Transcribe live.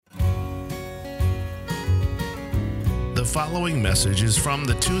The following message is from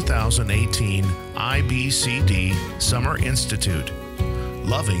the 2018 IBCD Summer Institute,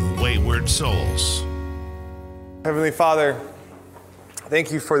 Loving Wayward Souls. Heavenly Father,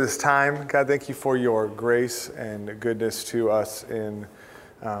 thank you for this time. God, thank you for your grace and goodness to us in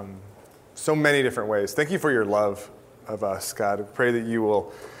so many different ways. Thank you for your love of us, God. I pray that you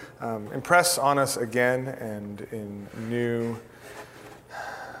will impress on us again and in new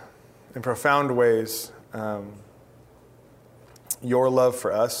and profound ways your love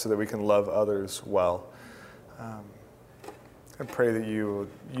for us so that we can love others well. I pray that you will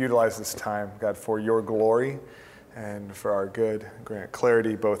utilize this time, God, for your glory and for our good. Grant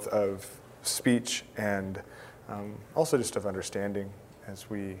clarity both of speech and also just of understanding as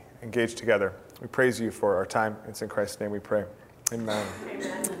we engage together. We praise you for our time. It's in Christ's name we pray. Amen.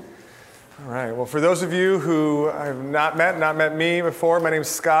 Amen. All right. Well, for those of you who have not met me before, my name's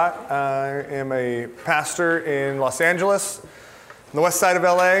Scott. I am a pastor in Los Angeles, on the west side of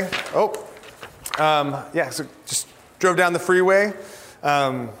LA. So just drove down the freeway.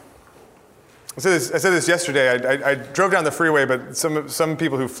 I said this yesterday. I drove down the freeway, but some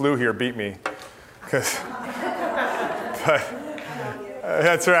people who flew here beat me. But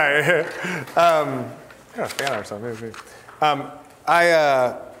that's right. I got a fan or something.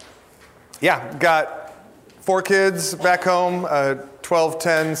 Got 4 kids back home, 12,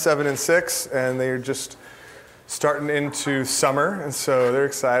 10, 7, and 6, and they're just starting into summer, and so they're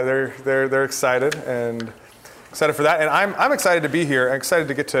excited. They're excited and excited for that, and I'm excited to be here. I'm excited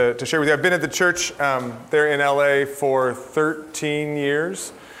to get to share with you. I've been at the church there in LA for 13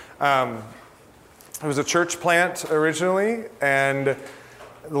 years. It was a church plant originally, and the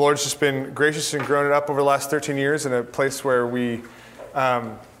Lord's just been gracious and grown it up over the last 13 years in a place where we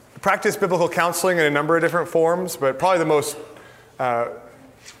practice biblical counseling in a number of different forms, but probably the most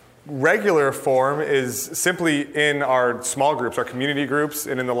regular form is simply in our small groups, our community groups,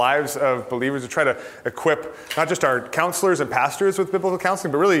 and in the lives of believers to try to equip not just our counselors and pastors with biblical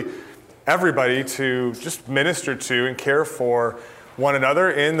counseling, but really everybody to just minister to and care for one another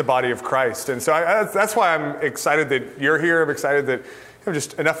in the body of Christ. And so that's why I'm excited that you're here. I'm excited that you have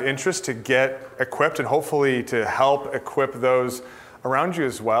just enough interest to get equipped and hopefully to help equip those around you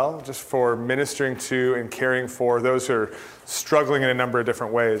as well, just for ministering to and caring for those who are struggling in a number of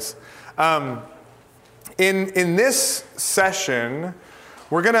different ways. In this session,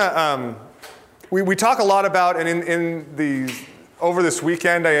 we're gonna we talk a lot about, and over this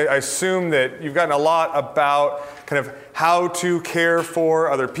weekend, I assume that you've gotten a lot about kind of how to care for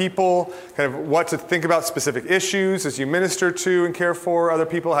other people, kind of what to think about specific issues as you minister to and care for other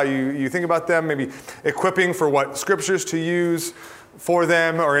people, how you think about them, maybe equipping for what scriptures to use for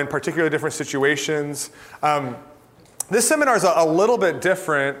them or in particular different situations. This seminar is a little bit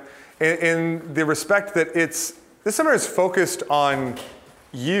different in the respect that this seminar is focused on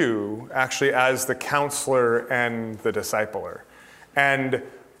you actually as the counselor and the discipler, and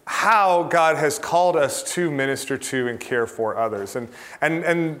how God has called us to minister to and care for others. So I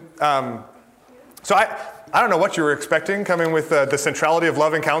don't know what you were expecting coming with the Centrality of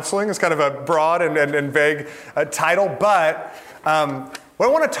Love and Counseling. It's kind of a broad and vague title, but what I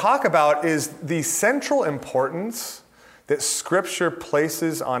want to talk about is the central importance that Scripture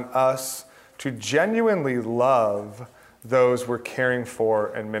places on us to genuinely love those we're caring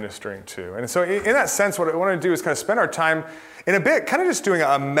for and ministering to. And so in that sense, what I want to do is kind of spend our time in a bit kind of just doing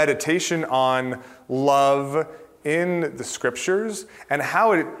a meditation on love in the Scriptures and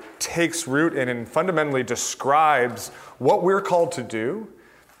how it takes root in and fundamentally describes what we're called to do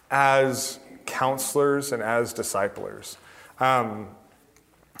as counselors and as disciplers. I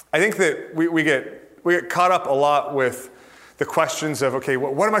think that we get caught up a lot with the questions of, okay,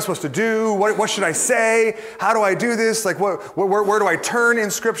 what am I supposed to do? What should I say? How do I do this? Like, where do I turn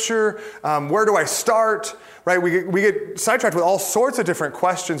in Scripture? Where do I start? Right? We get sidetracked with all sorts of different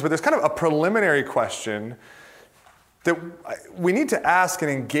questions, but there's kind of a preliminary question that we need to ask in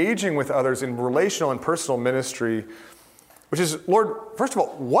engaging with others in relational and personal ministry, which is, Lord, first of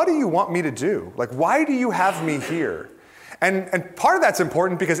all, what do you want me to do? Like, why do you have me here? And part of that's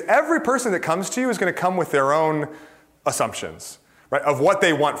important because every person that comes to you is going to come with their own assumptions, right, of what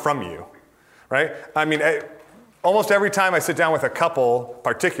they want from you, right? I mean, almost every time I sit down with a couple,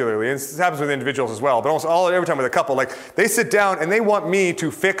 particularly, and this happens with individuals as well, but every time with a couple, like, they sit down and they want me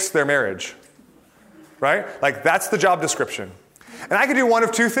to fix their marriage, right? Like, that's the job description. And I can do one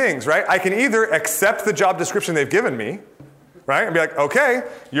of two things, right? I can either accept the job description they've given me, right, and be like, okay,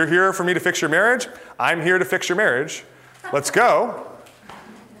 you're here for me to fix your marriage. I'm here to fix your marriage. Let's go.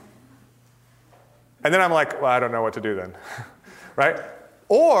 And then I'm like, well, I don't know what to do then, right?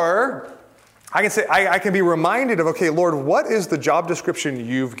 Or I can be reminded of, okay, Lord, what is the job description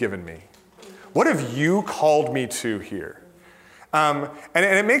you've given me? What have you called me to here? And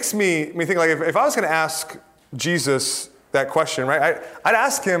it makes me think, like, if I was going to ask Jesus that question, right, I'd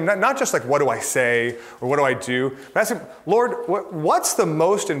ask him not just like, what do I say or what do I do? But ask him, Lord, what's the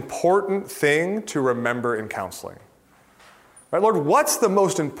most important thing to remember in counseling? Right, Lord, what's the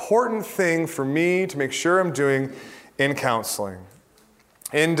most important thing for me to make sure I'm doing in counseling,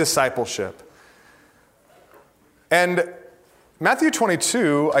 in discipleship? And Matthew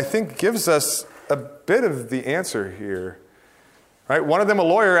 22, I think, gives us a bit of the answer here. Right? One of them, a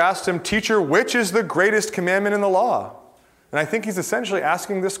lawyer, asked him, "Teacher, which is the greatest commandment in the law?" And I think he's essentially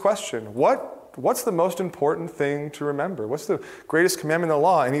asking this question. What's the most important thing to remember? What's the greatest commandment in the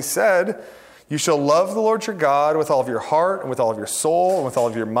law? And he said, "You shall love the Lord your God with all of your heart and with all of your soul and with all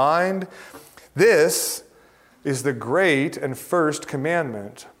of your mind. This is the great and first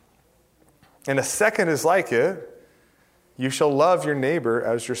commandment. And a second is like it. You shall love your neighbor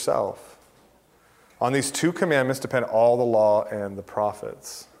as yourself. On these two commandments depend all the law and the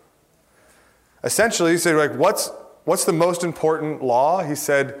prophets." Essentially, he said, like, what's the most important law? He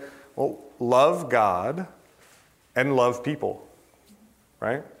said, well, love God and love people,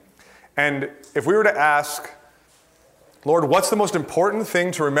 right? And if we were to ask, Lord, what's the most important thing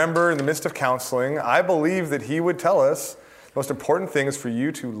to remember in the midst of counseling? I believe that he would tell us the most important thing is for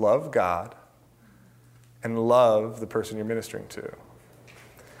you to love God and love the person you're ministering to.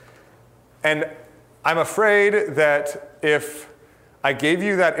 And I'm afraid that if I gave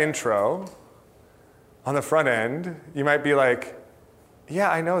you that intro on the front end, you might be like,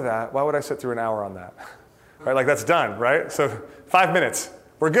 yeah, I know that. Why would I sit through an hour on that? Right? Like, that's done, right? So 5 minutes.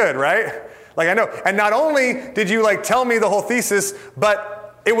 We're good, right? Like, I know. And not only did you, like, tell me the whole thesis,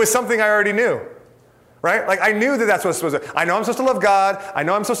 but it was something I already knew. Right? Like, I knew that that's what I was supposed to. I know I'm supposed to love God. I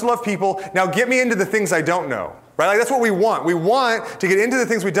know I'm supposed to love people. Now get me into the things I don't know. Right? Like, that's what we want. We want to get into the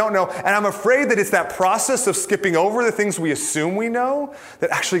things we don't know. And I'm afraid that it's that process of skipping over the things we assume we know that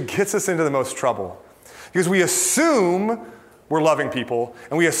actually gets us into the most trouble. Because we assume we're loving people,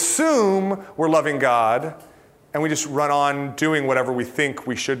 and we assume we're loving God, and we just run on doing whatever we think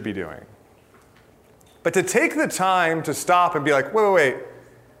we should be doing. But to take the time to stop and be like, wait.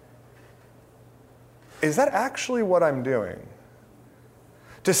 Is that actually what I'm doing?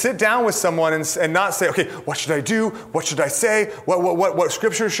 To sit down with someone and not say, okay, what should I do? What should I say? What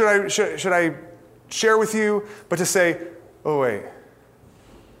scripture should I share with you? But to say, oh wait,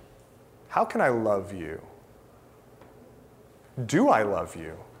 how can I love you? Do I love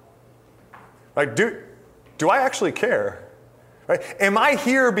you? Like, do I actually care? Right? Am I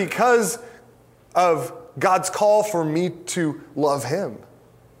here because of God's call for me to love him?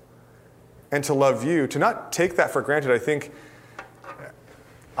 And to love you, to not take that for granted.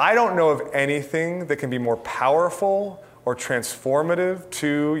 I don't know of anything that can be more powerful or transformative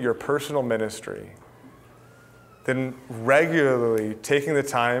to your personal ministry than regularly taking the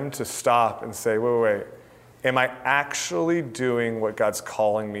time to stop and say, wait, am I actually doing what God's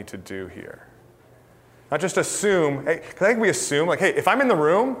calling me to do here? Not just assume, hey, because I think we assume, like, hey, if I'm in the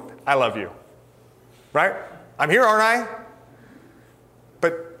room, I love you, right? I'm here, aren't I?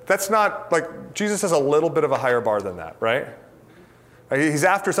 But that's not, like, Jesus has a little bit of a higher bar than that, right? Like, he's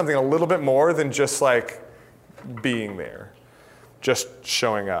after something a little bit more than just, like, being there, just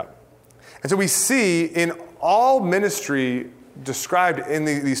showing up. And so we see in all ministry described in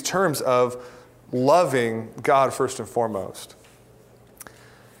these terms of loving God first and foremost.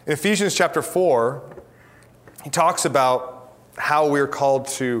 In Ephesians chapter 4, he talks about how we're called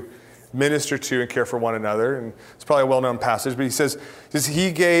to minister to and care for one another. And it's probably a well-known passage, but he says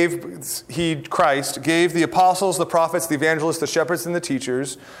Christ gave the apostles, the prophets, the evangelists, the shepherds, and the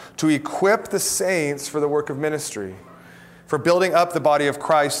teachers to equip the saints for the work of ministry, for building up the body of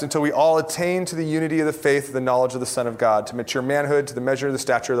Christ until we all attain to the unity of the faith of the knowledge of the Son of God, to mature manhood, to the measure of the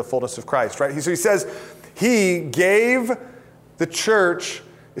stature of the fullness of Christ. Right? So he says he gave the church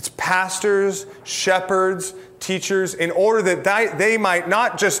its pastors, shepherds, teachers, in order that they might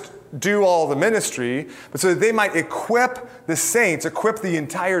not just do all the ministry, but so that they might equip the saints, equip the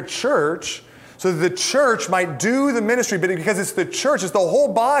entire church, so that the church might do the ministry. But because it's the church, it's the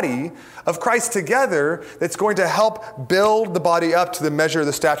whole body of Christ together that's going to help build the body up to the measure of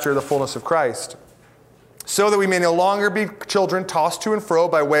the stature of the fullness of Christ. So that we may no longer be children tossed to and fro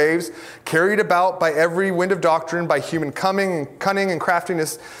by waves, carried about by every wind of doctrine, by human cunning and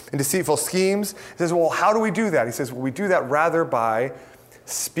craftiness and deceitful schemes. He says, well, how do we do that? He says, well, we do that rather by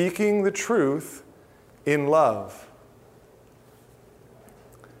speaking the truth in love.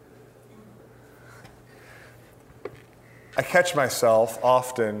 I catch myself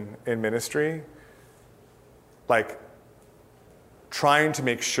often in ministry, like trying to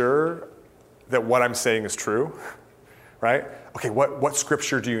make sure that what I'm saying is true, right? Okay, what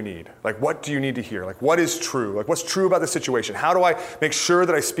scripture do you need? Like, what do you need to hear? Like, what is true? Like, what's true about the situation? How do I make sure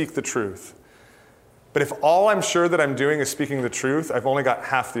that I speak the truth? But if all I'm sure that I'm doing is speaking the truth, I've only got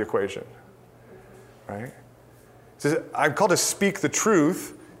half the equation, right? So I'm called to speak the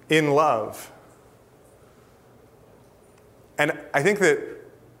truth in love. And I think that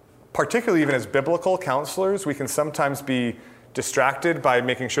particularly even as biblical counselors, we can sometimes be distracted by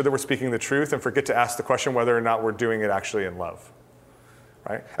making sure that we're speaking the truth and forget to ask the question whether or not we're doing it actually in love,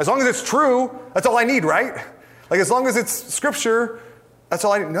 right? As long as it's true, that's all I need, right? Like as long as it's scripture, that's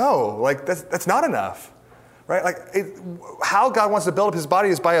all I need. No, like that's not enough, right? Like how God wants to build up his body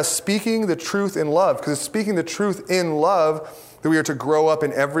is by us speaking the truth in love, because it's speaking the truth in love that we are to grow up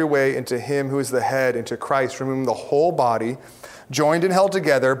in every way into him who is the head, into Christ, from whom the whole body, joined and held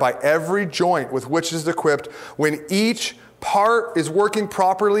together by every joint with which it is equipped, when each part is working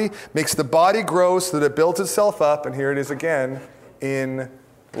properly, makes the body grow so that it builds itself up, and here it is again, in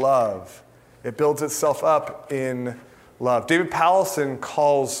love. It builds itself up in love. David Powlison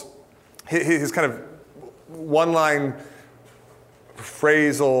calls his kind of one-line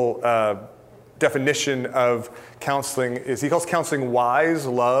phrasal definition of counseling is, he calls counseling wise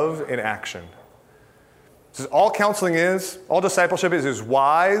love in action. He says all counseling is, all discipleship is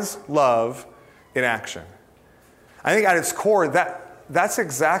wise love in action. I think at its core, that's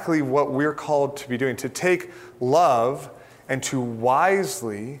exactly what we're called to be doing, to take love and to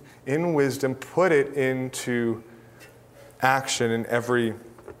wisely, in wisdom, put it into action in every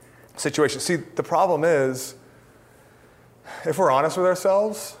situation. See, the problem is, if we're honest with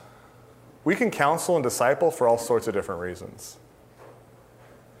ourselves, we can counsel and disciple for all sorts of different reasons.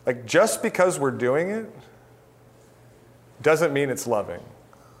 Like, just because we're doing it doesn't mean it's loving.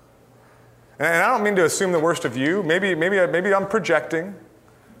 And I don't mean to assume the worst of you. Maybe I'm projecting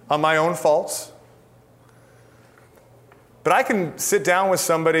on my own faults. But I can sit down with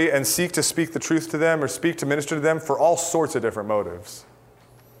somebody and seek to speak the truth to them or speak to minister to them for all sorts of different motives.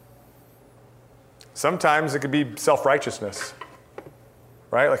 Sometimes it could be self-righteousness,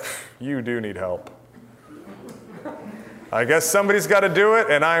 right? Like, you do need help. I guess somebody's got to do it,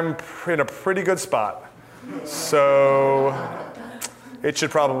 and I'm in a pretty good spot. So it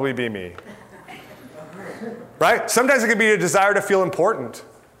should probably be me. Right? Sometimes it can be a desire to feel important.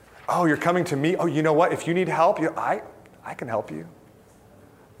 Oh, you're coming to me. Oh, you know what? If you need help, I can help you.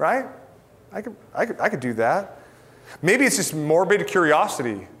 Right? I could do that. Maybe it's just morbid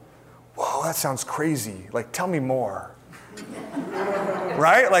curiosity. Whoa, that sounds crazy. Like, tell me more.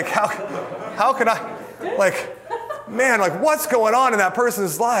 Right? Like, how can I, like, man, like, what's going on in that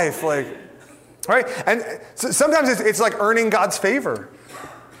person's life? Like, right? And so sometimes it's like earning God's favor.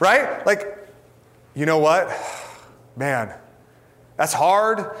 Right? Like, you know what? Man, that's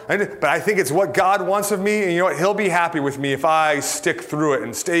hard, but I think it's what God wants of me, and you know what? He'll be happy with me if I stick through it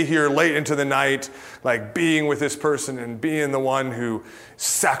and stay here late into the night, like being with this person and being the one who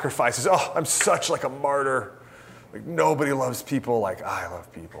sacrifices. Oh, I'm such like a martyr. Like nobody loves people like I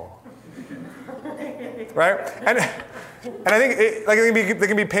love people. Right? And I think they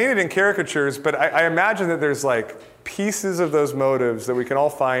can be painted in caricatures, but I imagine that there's like pieces of those motives that we can all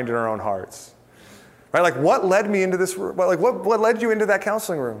find in our own hearts. Right? Like what led me into this room? Like what led you into that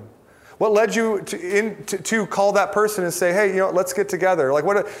counseling room? What led you to call that person and say, hey, you know, let's get together?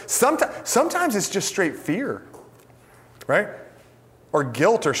 Like sometimes it's just straight fear, right? Or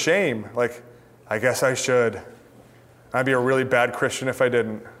guilt or shame. Like, I guess I should. I'd be a really bad Christian if I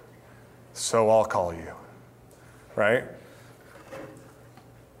didn't. So I'll call you, right?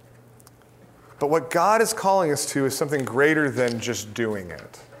 But what God is calling us to is something greater than just doing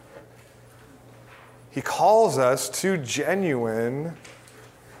it. He calls us to genuine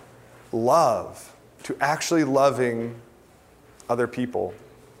love, to actually loving other people.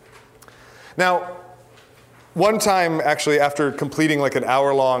 Now, one time, actually, after completing like an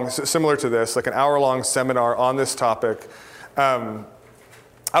hour-long, similar to this, like an hour-long seminar on this topic, I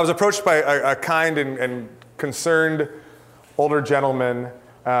was approached by a kind and concerned older gentleman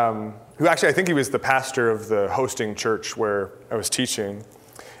who actually, I think he was the pastor of the hosting church where I was teaching.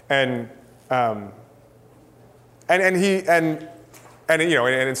 And so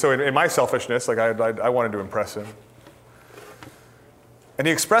in my selfishness, like I wanted to impress him. And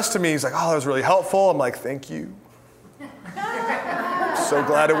he expressed to me, he's like, oh, that was really helpful. I'm like, thank you. So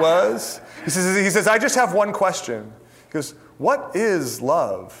glad it was. He says, I just have one question. He goes, what is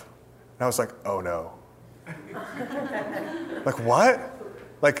love? And I was like, oh no. Like what?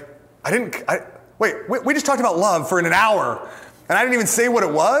 Like, Wait, we just talked about love for an hour, and I didn't even say what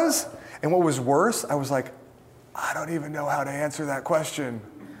it was? And what was worse, I was like, I don't even know how to answer that question.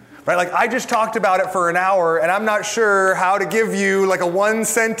 Right? Like, I just talked about it for an hour, and I'm not sure how to give you like a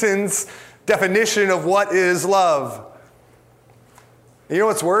one-sentence definition of what is love. You know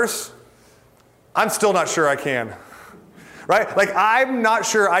what's worse? I'm still not sure I can. Right? Like, I'm not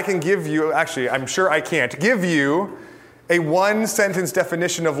sure I can give you, actually, I'm sure I can't give you a one-sentence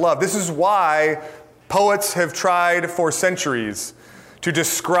definition of love. This is why poets have tried for centuries to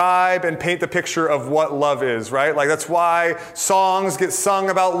describe and paint the picture of what love is, right? Like, that's why songs get sung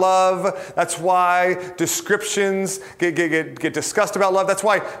about love. That's why descriptions get discussed about love. That's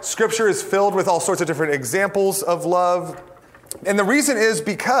why Scripture is filled with all sorts of different examples of love. And the reason is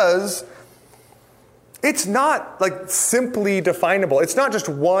because it's not like simply definable. It's not just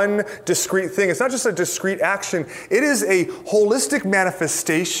one discrete thing. It's not just a discrete action. It is a holistic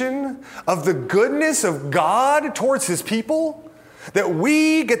manifestation of the goodness of God towards his people that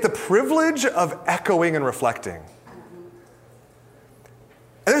we get the privilege of echoing and reflecting. And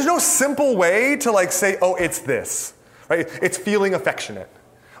there's no simple way to like say, oh, it's this, right? It's feeling affectionate,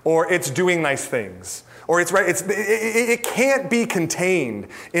 or it's doing nice things, or it's right. It can't be contained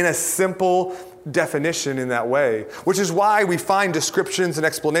in a simple definition in that way, which is why we find descriptions and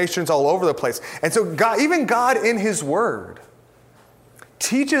explanations all over the place. And so God, even God in his word,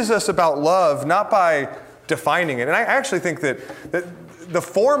 teaches us about love not by defining it. And I actually think that the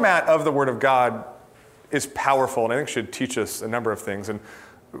format of the word of God is powerful, and I think should teach us a number of things. And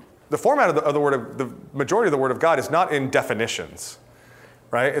the format of the majority of the word of God is not in definitions,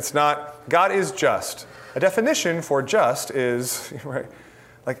 right? It's not, God is just. A definition for just is, right,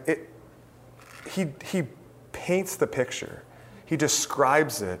 like it, He paints the picture. He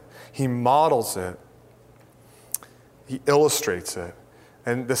describes it. He models it. He illustrates it.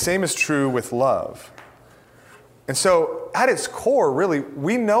 And the same is true with love. And so at its core, really,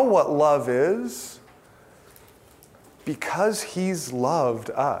 we know what love is because he's loved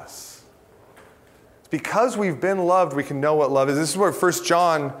us. It's because we've been loved, we can know what love is. This is where 1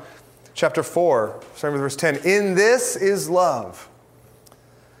 John chapter 4, starting with verse 10, in this is love.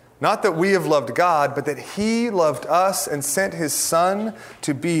 Not that we have loved God, but that he loved us and sent his Son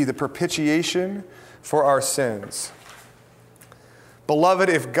to be the propitiation for our sins. Beloved,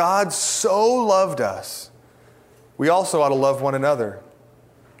 if God so loved us, we also ought to love one another.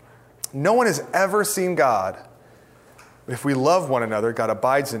 No one has ever seen God. But if we love one another, God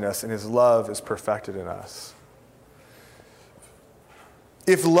abides in us, and his love is perfected in us.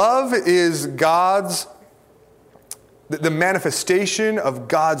 If love is the manifestation of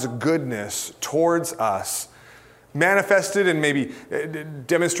God's goodness towards us, manifested and maybe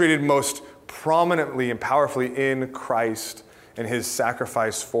demonstrated most prominently and powerfully in Christ and his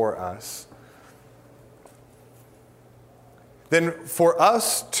sacrifice for us, then for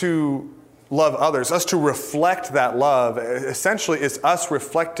us to love others, us to reflect that love, essentially is us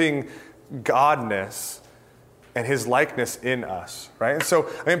reflecting Godness and his likeness in us, right? And so,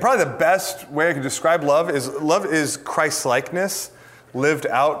 I mean, probably the best way I can describe love is Christ's likeness lived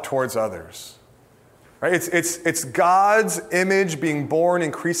out towards others, right? It's God's image being born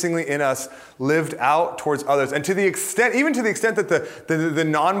increasingly in us, lived out towards others. And even to the extent that the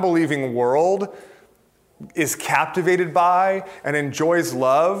non-believing world is captivated by and enjoys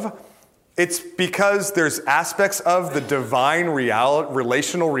love, it's because there's aspects of the divine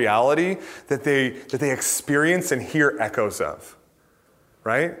relational reality that they experience and hear echoes of,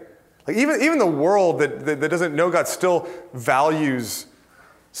 right? Like even the world that doesn't know God still values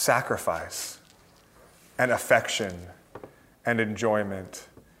sacrifice and affection and enjoyment,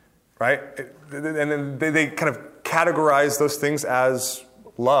 right? And then they kind of categorize those things as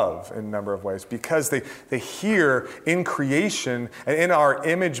love in a number of ways because they hear in creation and in our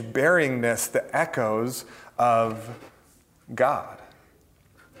image bearingness the echoes of God.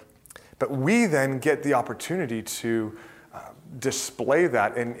 But we then get the opportunity to display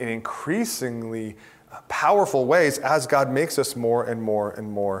that in increasingly powerful ways as God makes us more and more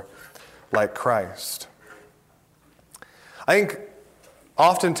and more like Christ. I think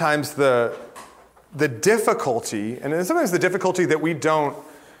oftentimes the difficulty, and sometimes the difficulty that we don't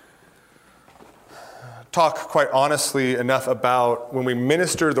talk quite honestly enough about when we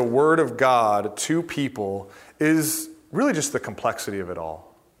minister the Word of God to people, is really just the complexity of it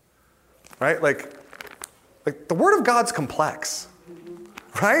all, right? Like the Word of God's complex,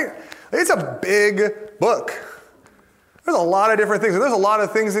 right? It's a big book. There's a lot of different things. And there's a lot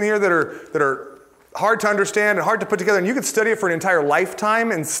of things in here that are hard to understand and hard to put together. And you could study it for an entire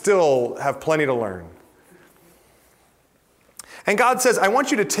lifetime and still have plenty to learn. And God says, I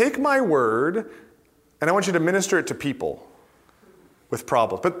want you to take my word and I want you to minister it to people with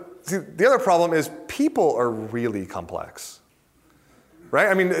problems. But see, the other problem is people are really complex. Right?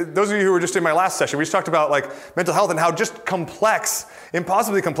 I mean, those of you who were just in my last session, we just talked about like mental health and how just complex,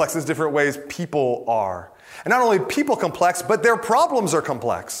 impossibly complex in different ways people are. And not only people complex, but their problems are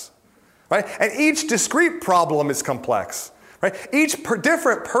complex. Right? And each discrete problem is complex. Right? Each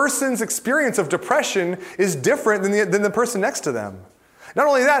different person's experience of depression is different than the person next to them. Not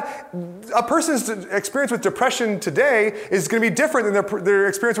only that, a person's experience with depression today is going to be different than their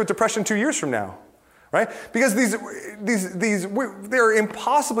experience with depression 2 years from now. Right? Because they're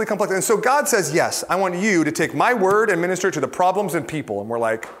impossibly complex. And so God says, yes, I want you to take my word and minister to the problems and people. And we're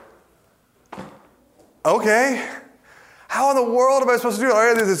like, okay, how in the world am I supposed to do it? All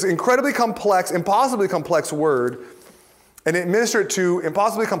right, there's this incredibly complex, impossibly complex word, and minister it to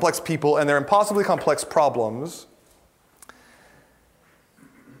impossibly complex people and their impossibly complex problems.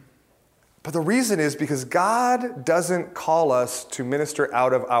 But the reason is because God doesn't call us to minister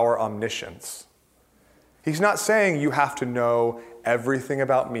out of our omniscience. He's not saying you have to know everything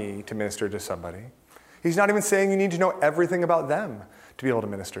about me to minister to somebody. He's not even saying you need to know everything about them to be able to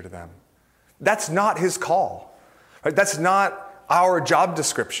minister to them. That's not his call. Right? That's not our job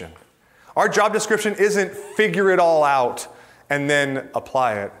description. Our job description isn't figure it all out and then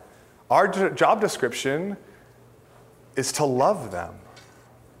apply it. Our job description is to love them.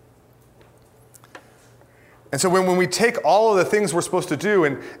 And so when we take all of the things we're supposed to do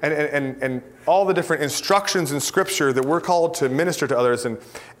and all the different instructions in Scripture that we're called to minister to others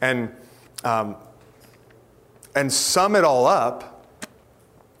and sum it all up,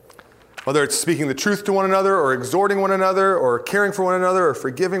 whether it's speaking the truth to one another or exhorting one another or caring for one another or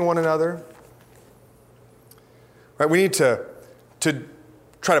forgiving one another, right? We need to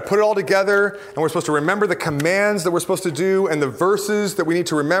try to put it all together, and we're supposed to remember the commands that we're supposed to do and the verses that we need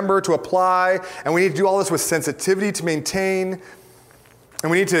to remember to apply, and we need to do all this with sensitivity to maintain,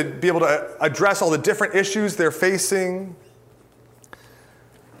 and we need to be able to address all the different issues they're facing.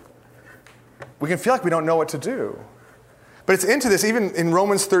 We can feel like we don't know what to do. But it's into this, even in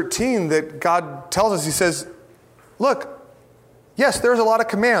Romans 13, that God tells us, he says, look, yes, there's a lot of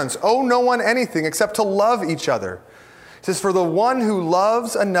commands. Owe no one anything except to love each other. It says, for the one who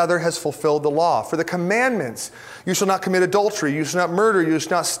loves another has fulfilled the law. For the commandments, you shall not commit adultery, you shall not murder, you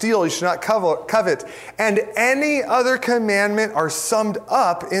shall not steal, you shall not covet, and any other commandment are summed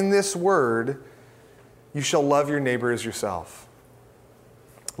up in this word, you shall love your neighbor as yourself.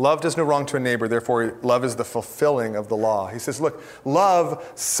 Love does no wrong to a neighbor, therefore love is the fulfilling of the law. He says, look, love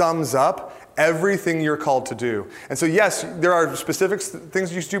sums up everything you're called to do. And so yes, there are specific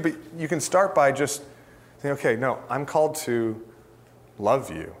things you should do, but you can start by just okay, no, I'm called to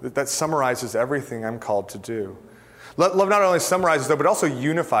love you. That summarizes everything I'm called to do. Love not only summarizes, though, but also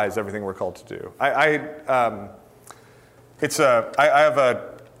unifies everything we're called to do.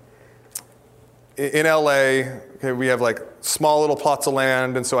 In LA, okay, we have like small little plots of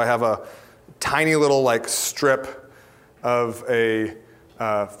land, and so I have a tiny little like strip of a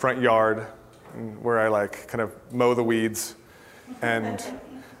front yard where I like kind of mow the weeds, and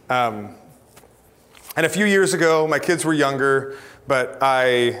a few years ago, my kids were younger, but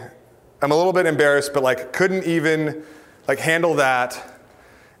I'm a little bit embarrassed, but like couldn't even like handle that.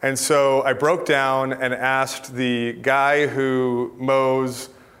 And so I broke down and asked the guy who mows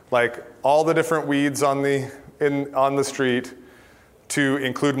like all the different weeds on the street to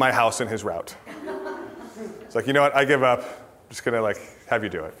include my house in his route. It's like, you know what, I give up. I'm just gonna like have you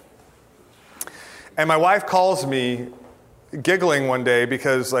do it. And my wife calls me giggling one day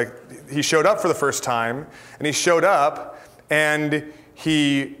because like he showed up for the first time, and he showed up and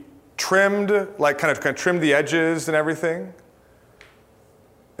he trimmed, like kind of trimmed the edges and everything,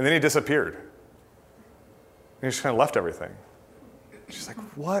 and then he disappeared. And he just kind of left everything. She's like,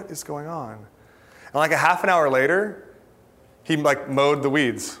 what is going on? And like a half an hour later, he like mowed the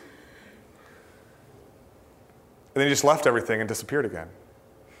weeds. And then he just left everything and disappeared again.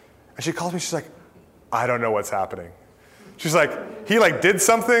 And she calls me, she's like, I don't know what's happening. She's like, he like did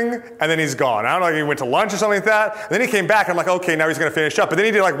something and then he's gone. I don't know, like he went to lunch or something like that. And then he came back and I'm like, okay, now he's gonna finish up. But then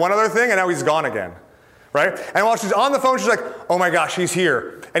he did like one other thing and now he's gone again, right? And while she's on the phone, she's like, oh my gosh, he's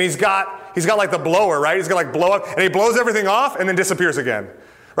here. And he's got like the blower, right? He's gonna like blow up and he blows everything off and then disappears again,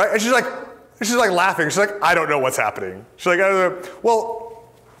 right? And she's like laughing. She's like, I don't know what's happening. She's like, well,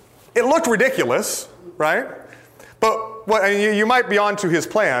 it looked ridiculous, right? But what, and you might be on to his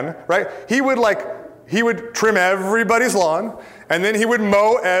plan, right? He would trim everybody's lawn, And then he would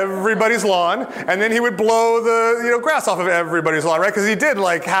mow everybody's lawn, and then he would blow the grass off of everybody's lawn, right? Because he did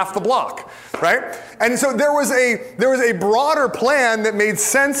like half the block, right? And so there was a broader plan that made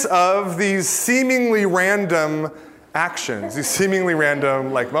sense of these seemingly random actions, these seemingly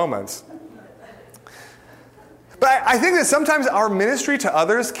random like moments. But I think that sometimes our ministry to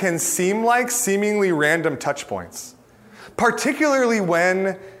others can seem like seemingly random touch points, particularly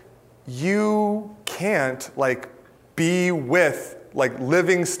when you can't like be with, like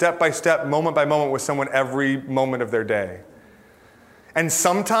living step by step, moment by moment with someone every moment of their day. And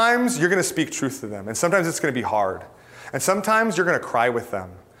sometimes you're going to speak truth to them, and sometimes it's going to be hard, and sometimes you're going to cry with them.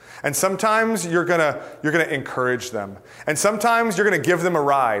 And sometimes you're gonna encourage them. And sometimes you're gonna give them a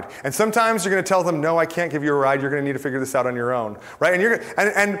ride. And sometimes you're gonna tell them, no, I can't give you a ride. You're gonna need to figure this out on your own, right?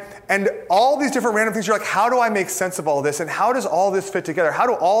 And all these different random things. You're like, how do I make sense of all this? And how does all this fit together? How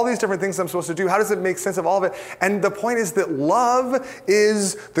do all these different things I'm supposed to do? How does it make sense of all of it? And the point is that love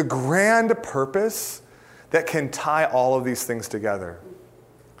is the grand purpose that can tie all of these things together.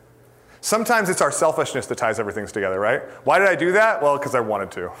 Sometimes it's our selfishness that ties everything together, right? Why did I do that? Well, because I wanted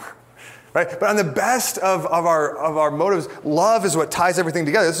to, right? But on the best of our motives, love is what ties everything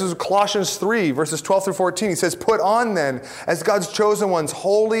together. This is Colossians 3, verses 12 through 14. He says, put on then, as God's chosen ones,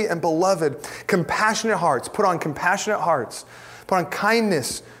 holy and beloved, compassionate hearts. Put on compassionate hearts. Put on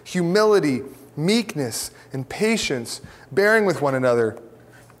kindness, humility, meekness, and patience, bearing with one another.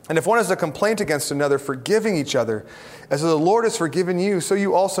 And if one has a complaint against another, forgiving each other. As the Lord has forgiven you, so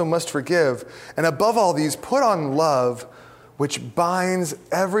you also must forgive. And above all these, put on love, which binds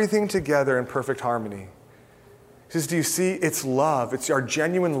everything together in perfect harmony. He says, do you see? It's love. It's our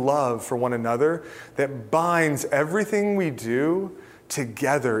genuine love for one another that binds everything we do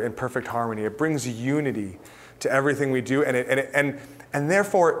together in perfect harmony. It brings unity to everything we do. And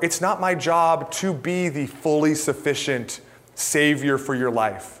therefore, it's not my job to be the fully sufficient Savior for your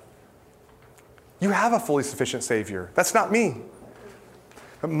life. You have a fully sufficient Savior. That's not me.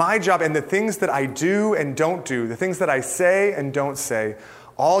 But my job and the things that I do and don't do, the things that I say and don't say,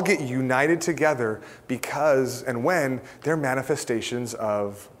 all get united together because and when they're manifestations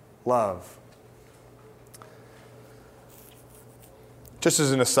of love. Just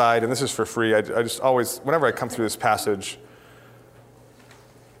as an aside, and this is for free, I just always, whenever I come through this passage,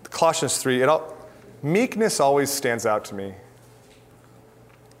 Colossians 3, meekness always stands out to me.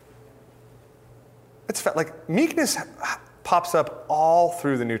 It's like meekness pops up all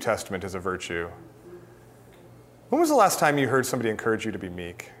through the New Testament as a virtue. When was the last time you heard somebody encourage you to be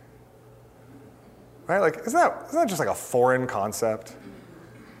meek? Right? Like, isn't that just like a foreign concept?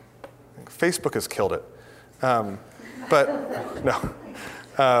 Facebook has killed it. But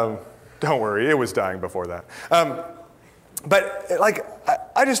no, don't worry, it was dying before that. But like,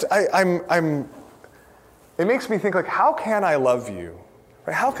 it makes me think like, how can I love you?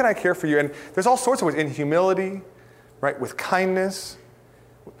 Right? How can I care for you? And there's all sorts of ways. In humility, right? With kindness,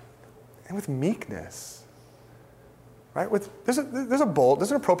 and with meekness, right? There's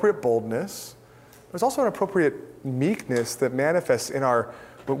an appropriate boldness. There's also an appropriate meekness that manifests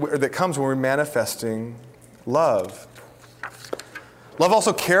that comes when we're manifesting love. Love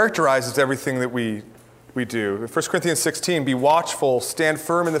also characterizes everything that we do. 1 Corinthians 16, be watchful, stand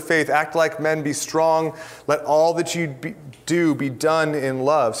firm in the faith, act like men, be strong. Let all that you do be done in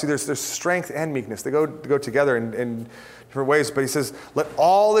love. See, there's strength and meekness. They go together in different ways. But he says, let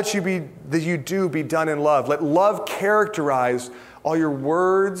all that you do be done in love. Let love characterize all your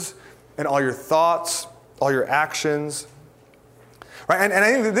words and all your thoughts, all your actions. Right? And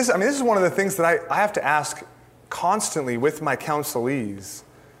I think that this is one of the things that I have to ask constantly with my counselees.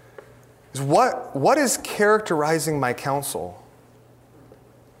 Is what is characterizing my counsel?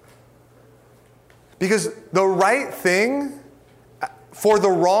 Because the right thing for the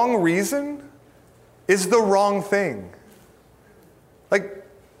wrong reason is the wrong thing. Like,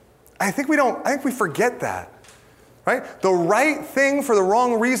 I think we forget that. Right? The right thing for the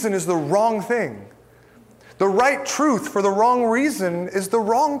wrong reason is the wrong thing. The right truth for the wrong reason is the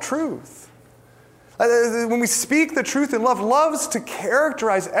wrong truth. When we speak the truth in love, loves to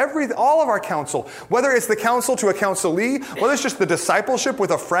characterize all of our counsel, whether it's the counsel to a counselee, whether it's just the discipleship with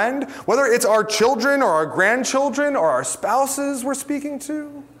a friend, whether it's our children or our grandchildren or our spouses we're speaking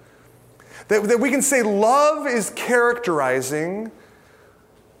to. That we can say love is characterizing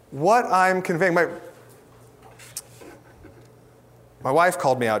what I'm conveying. My wife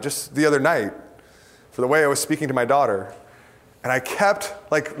called me out just the other night for the way I was speaking to my daughter. And I kept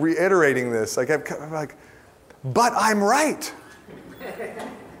reiterating this. I kept like, but I'm right.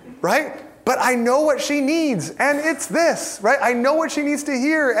 Right? but I know what she needs, and it's this, right? I know what she needs to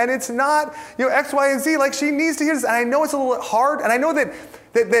hear, and it's not, X, Y, and Z. Like, she needs to hear this, and I know it's a little bit hard, and I know that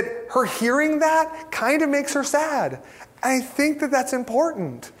her hearing that kind of makes her sad. And I think that that's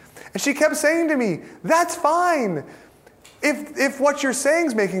important. And she kept saying to me, that's fine if what you're saying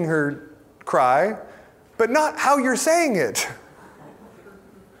is making her cry, but not how you're saying it.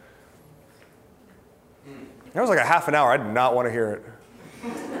 That was like a half an hour. I did not want to hear it.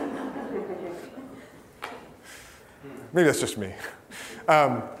 Maybe that's just me.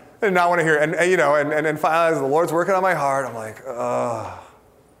 I did not want to hear it. And finally, as the Lord's working on my heart, I'm like, oh,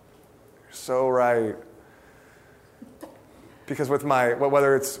 you're so right. Because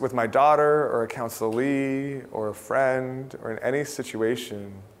whether it's with my daughter or a counselee or a friend or in any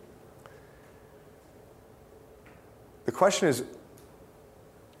situation, the question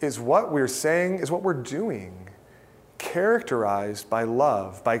is what we're saying, is what we're doing characterized by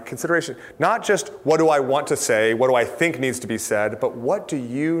love, by consideration? Not just what do I want to say, what do I think needs to be said, but what do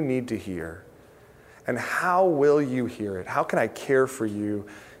you need to hear? And how will you hear it? How can I care for you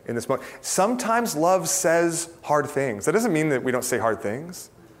in this moment? Sometimes love says hard things. That doesn't mean that we don't say hard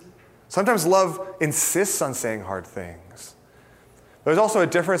things. Sometimes love insists on saying hard things. There's also a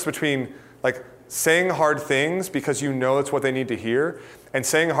difference between saying hard things because you know it's what they need to hear, and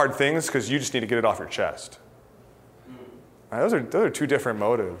saying hard things because you just need to get it off your chest. Right? Those are two different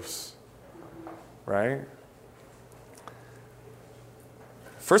motives, right?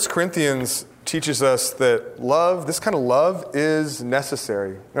 1 Corinthians teaches us that love, this kind of love, is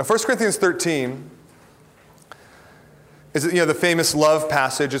necessary. Now, 1 Corinthians 13 is the famous love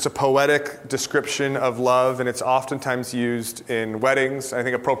passage. It's a poetic description of love, and it's oftentimes used in weddings. I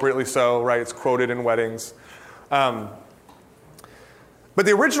think appropriately so, right? It's quoted in weddings. But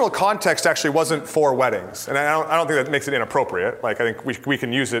the original context actually wasn't for weddings, and I don't think that makes it inappropriate. I think we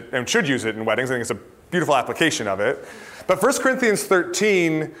can use it and should use it in weddings. I think it's a beautiful application of it. But 1 Corinthians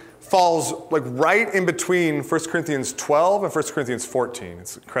 13 falls right in between 1 Corinthians 12 and 1 Corinthians 14.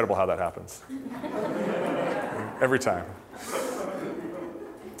 It's incredible how that happens. Every time.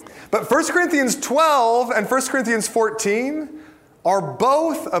 But 1 Corinthians 12 and 1 Corinthians 14 are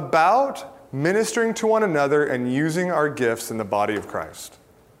both about ministering to one another and using our gifts in the body of Christ.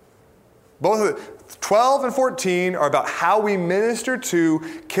 Both 12 and 14 are about how we minister to,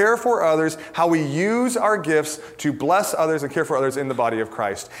 care for others, how we use our gifts to bless others and care for others in the body of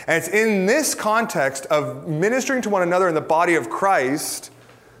Christ. And it's in this context of ministering to one another in the body of Christ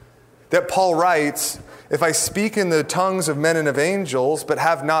that Paul writes, if I speak in the tongues of men and of angels, but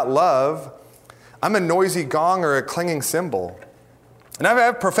have not love, I'm a noisy gong or a clanging cymbal. And if I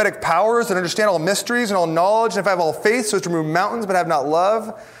have prophetic powers and understand all mysteries and all knowledge, and if I have all faith so as to remove mountains but have not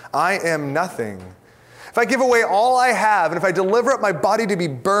love, I am nothing. If I give away all I have, and if I deliver up my body to be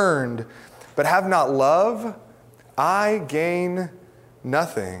burned, but have not love, I gain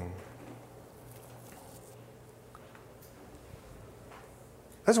nothing.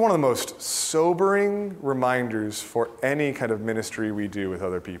 That's one of the most sobering reminders for any kind of ministry we do with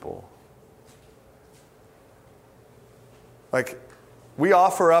other people. We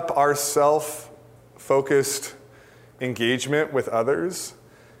offer up our self-focused engagement with others,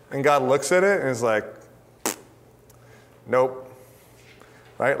 and God looks at it and is like, nope.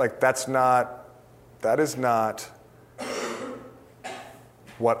 Right? That is not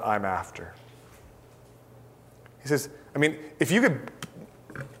what I'm after. He says, if you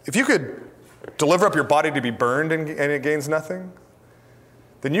could deliver up your body to be burned and it gains nothing,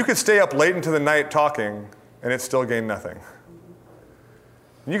 then you could stay up late into the night talking and it still gained nothing.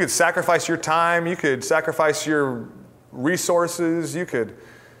 You could sacrifice your time, you could sacrifice your resources, you could,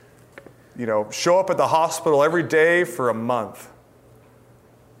 show up at the hospital every day for a month.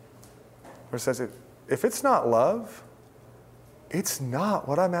 Where it says, if it's not love, it's not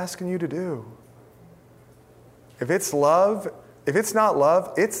what I'm asking you to do. If it's not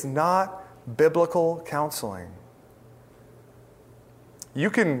love, it's not biblical counseling. You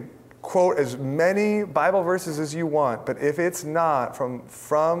can quote as many Bible verses as you want, but if it's not from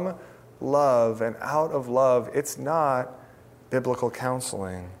love and out of love, it's not biblical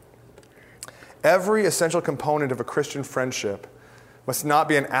counseling. Every essential component of a Christian friendship must not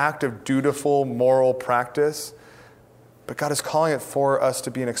be an act of dutiful moral practice, but God is calling it for us to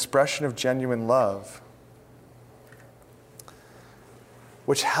be an expression of genuine love,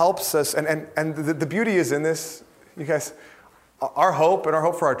 which helps us, and the beauty is in this, you guys. Our hope and our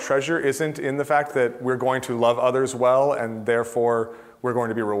hope for our treasure isn't in the fact that we're going to love others well and therefore we're going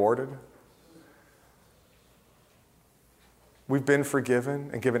to be rewarded. We've been forgiven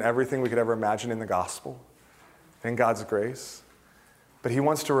and given everything we could ever imagine in the gospel and in God's grace. But he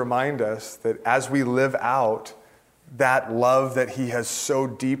wants to remind us that as we live out that love that he has so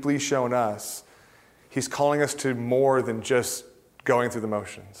deeply shown us, he's calling us to more than just going through the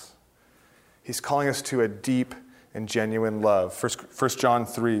motions. He's calling us to a deep and genuine love. 1 John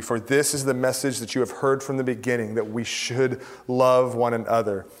 3, for this is the message that you have heard from the beginning, that we should love one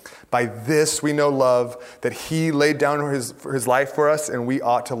another. By this we know love, that he laid down his life for us, and we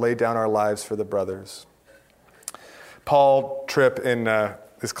ought to lay down our lives for the brothers. Paul Tripp, in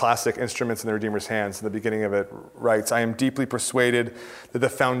his classic Instruments in the Redeemer's Hands, in the beginning of it, writes, I am deeply persuaded that the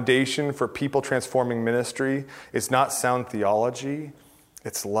foundation for people transforming ministry is not sound theology,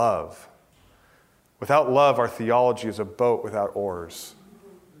 it's love. Without love, our theology is a boat without oars.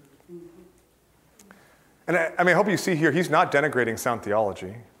 And I hope you see here, he's not denigrating sound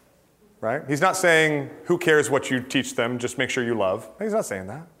theology, right? He's not saying, who cares what you teach them, just make sure you love. He's not saying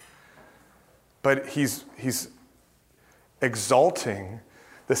that. But he's exalting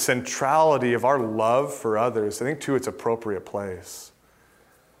the centrality of our love for others, I think, to its appropriate place.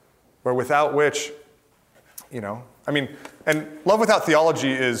 Where without which, and love without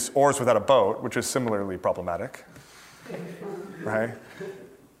theology is oars without a boat, which is similarly problematic, right?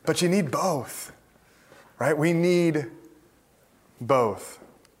 But you need both, right? We need both.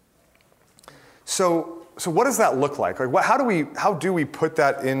 So what does that look like? How do we put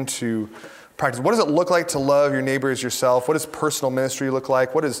that into practice? What does it look like to love your neighbor as yourself? What does personal ministry look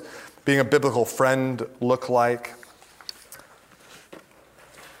like? What does being a biblical friend look like?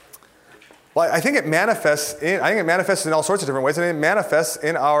 Well, I think it manifests in all sorts of different ways, and it manifests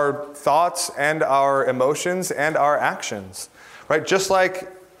in our thoughts and our emotions and our actions, right? Just like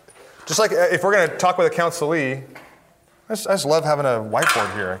if we're going to talk with a counselee, I just love having a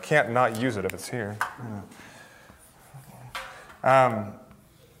whiteboard here. I can't not use it if it's here.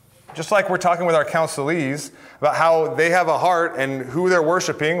 Just like we're talking with our counselees about how they have a heart and who they're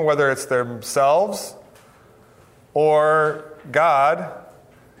worshiping, whether it's themselves or God,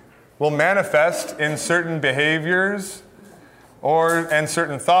 will manifest in certain behaviors and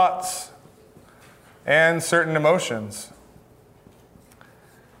certain thoughts and certain emotions,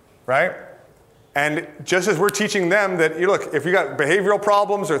 right? And just as we're teaching them that, look, if you got behavioral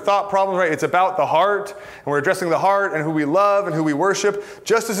problems or thought problems, right, it's about the heart, and we're addressing the heart and who we love and who we worship.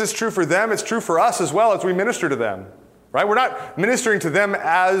 Just as it's true for them, it's true for us as well as we minister to them, right? We're not ministering to them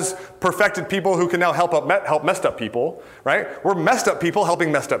as perfected people who can now help messed up people, right? We're messed up people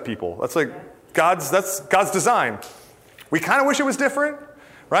helping messed up people. That's God's design. We kind of wish it was different,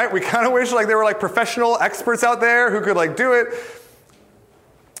 right? We kind of wish there were professional experts out there who could do it.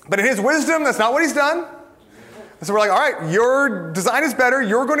 But in his wisdom, that's not what he's done. And so we're all right, your design is better.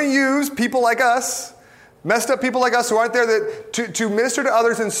 You're going to use people like us, messed up people like us who aren't there to minister to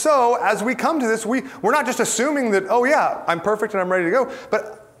others. And so as we come to this, we're not just assuming that, oh yeah, I'm perfect and I'm ready to go.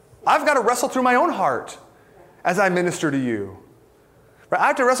 But I've got to wrestle through my own heart as I minister to you. I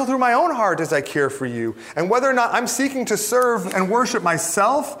have to wrestle through my own heart as I care for you, and whether or not I'm seeking to serve and worship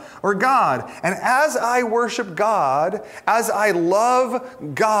myself or God. And as I worship God, as I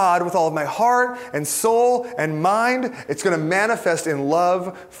love God with all of my heart and soul and mind, it's going to manifest in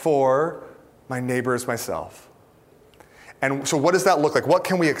love for my neighbor as myself. And so what does that look like? What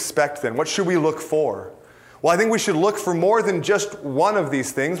can we expect then? What should we look for? Well, I think we should look for more than just one of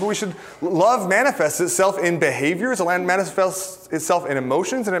these things, but love manifests itself in behaviors, it manifests itself in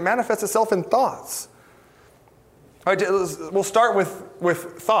emotions, and it manifests itself in thoughts. All right, we'll start with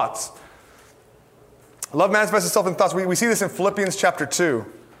thoughts. Love manifests itself in thoughts. We see this in Philippians chapter 2.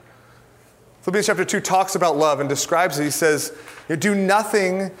 Philippians chapter 2 talks about love and describes it. He says, do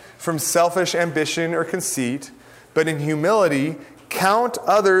nothing from selfish ambition or conceit, but in humility count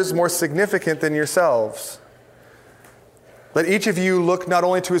others more significant than yourselves. Let each of you look not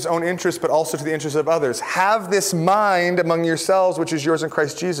only to his own interests, but also to the interests of others. Have this mind among yourselves, which is yours in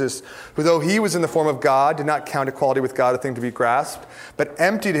Christ Jesus, who though he was in the form of God, did not count equality with God a thing to be grasped, but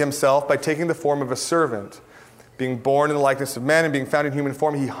emptied himself by taking the form of a servant. Being born in the likeness of men and being found in human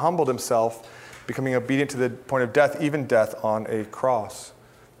form, he humbled himself, becoming obedient to the point of death, even death on a cross.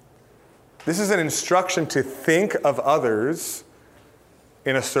 This is an instruction to think of others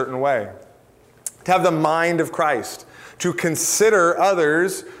in a certain way, to have the mind of Christ, to consider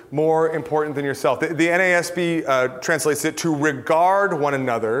others more important than yourself. The NASB translates it to regard one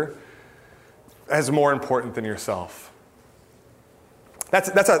another as more important than yourself. That's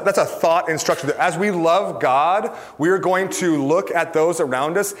a thought instruction. As we love God, we are going to look at those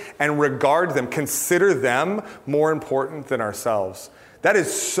around us and regard them, consider them more important than ourselves. That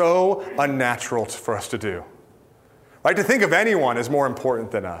is so unnatural for us to do. Right? To think of anyone as more important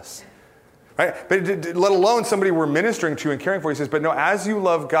than us. Right? But let alone somebody we're ministering to and caring for. He says, but no, as you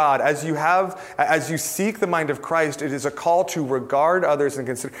love God, as you seek the mind of Christ, it is a call to regard others and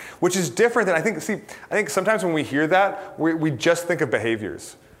consider, which is different than, I think sometimes when we hear that, we just think of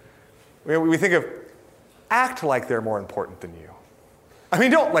behaviors. We think of act like they're more important than you. I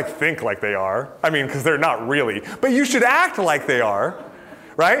mean, don't think like they are. I mean, because they're not really. But you should act like they are,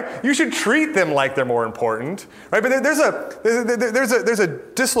 right? You should treat them like they're more important, right? But there's a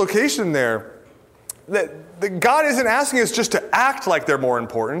dislocation there that God isn't asking us just to act like they're more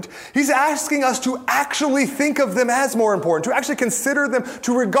important. He's asking us to actually think of them as more important, to actually consider them,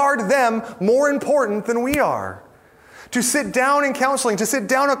 to regard them more important than we are. To sit down in counseling, to sit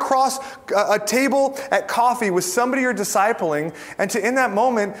down across a table at coffee with somebody you're discipling, and to, in that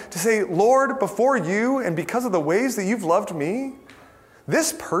moment, to say, Lord, before you and because of the ways that you've loved me,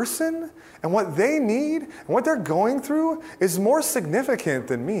 this person and what they need and what they're going through is more significant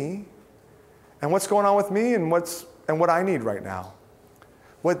than me and what's going on with me and what I need right now.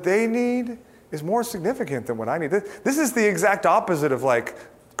 What they need is more significant than what I need. This is the exact opposite of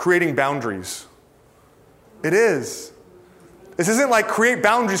creating boundaries. It is. This isn't create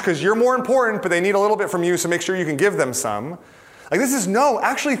boundaries because you're more important, but they need a little bit from you, so make sure you can give them some. This is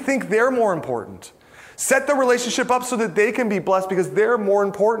actually think they're more important. Set the relationship up so that they can be blessed because they're more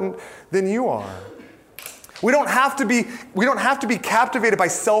important than you are. We don't have to be captivated by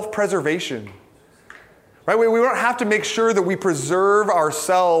self-preservation. Right? We don't have to make sure that we preserve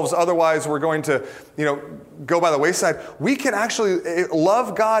ourselves, otherwise we're going to, go by the wayside. We can actually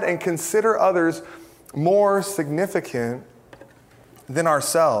love God and consider others more significant than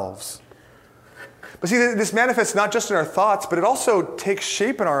ourselves. But see, this manifests not just in our thoughts, but it also takes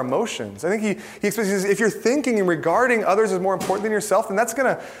shape in our emotions. I think he explains, if you're thinking and regarding others as more important than yourself, then that's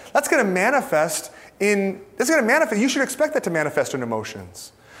gonna manifest. You should expect that to manifest in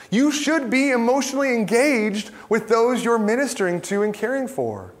emotions. You should be emotionally engaged with those you're ministering to and caring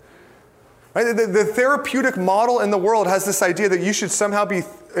for. Right? The therapeutic model in the world has this idea that you should somehow be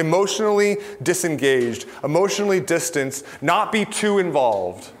emotionally disengaged, emotionally distanced, not be too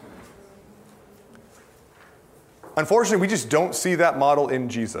involved. Unfortunately, we just don't see that model in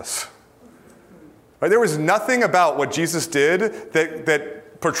Jesus. Right? There was nothing about what Jesus did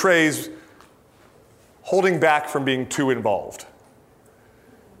that portrays holding back from being too involved.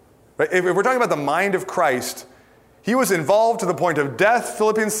 Right? If we're talking about the mind of Christ, he was involved to the point of death,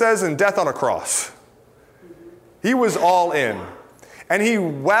 Philippians says, and death on a cross. He was all in. And he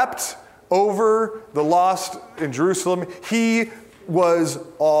wept over the lost in Jerusalem. He was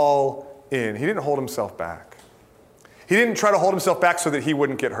all in. He didn't hold himself back. He didn't try to hold himself back so that he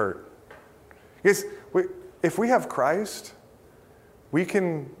wouldn't get hurt. Because if we have Christ, we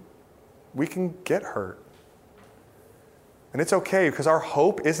can get hurt. And it's okay because our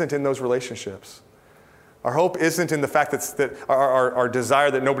hope isn't in those relationships. Our hope isn't in the fact that our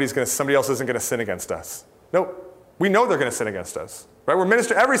desire that somebody else isn't going to sin against us. No, we know they're going to sin against us.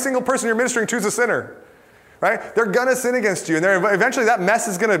 Right? Every single person you're ministering to is a sinner. Right? They're going to sin against you, and eventually that mess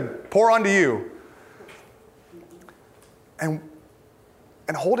is going to pour onto you. And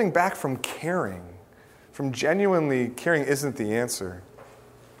holding back from caring, from genuinely caring, isn't the answer.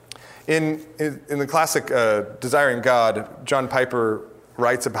 In the classic Desiring God, John Piper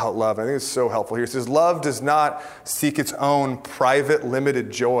writes about love. I think it's so helpful here. He says, love does not seek its own private,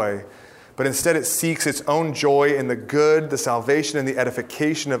 limited joy, but instead it seeks its own joy in the good, the salvation, and the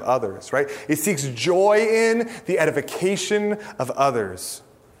edification of others, right? It seeks joy in the edification of others.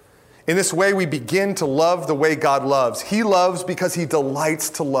 In this way, we begin to love the way God loves. He loves because he delights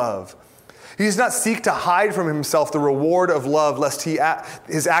to love. He does not seek to hide from himself the reward of love, lest his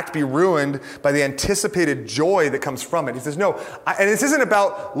act be ruined by the anticipated joy that comes from it. He says, no, and this isn't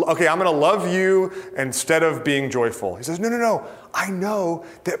about, okay, I'm going to love you instead of being joyful. He says, no, I know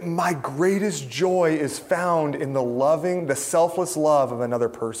that my greatest joy is found in the selfless love of another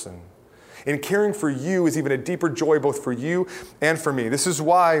person. In caring for you is even a deeper joy both for you and for me. This is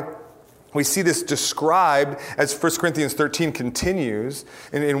why we see this described as 1 Corinthians 13 continues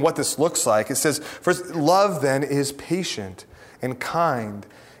in what this looks like. It says, first, love then is patient and kind.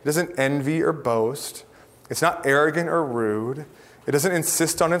 It doesn't envy or boast. It's not arrogant or rude. It doesn't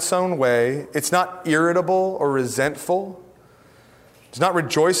insist on its own way. It's not irritable or resentful. It does not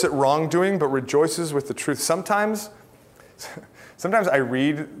rejoice at wrongdoing, but rejoices with the truth. Sometimes I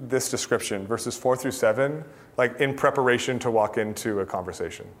read this description, verses 4 through 7, in preparation to walk into a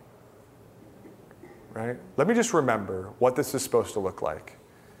conversation. Right? Let me just remember what this is supposed to look like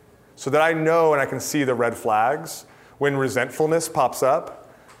so that I know and I can see the red flags when resentfulness pops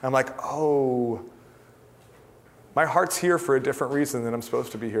up. I'm like, oh, my heart's here for a different reason than I'm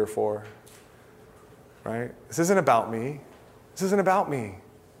supposed to be here for. right? This isn't about me. This isn't about me.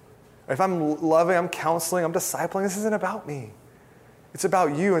 If I'm loving, I'm counseling, I'm discipling, this isn't about me. It's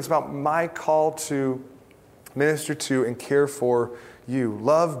about you. It's about my call to minister to and care for you.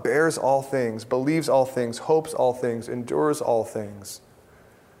 Love bears all things, believes all things, hopes all things, endures all things.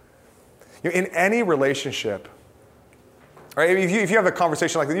 In any relationship, right? If you have a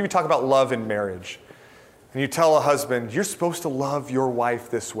conversation like that, you talk about love in marriage, and you tell a husband, you're supposed to love your wife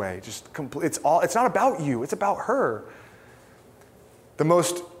this way. It's not about you, it's about her. The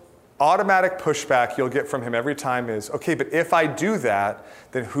most automatic pushback you'll get from him every time is, okay, but if I do that,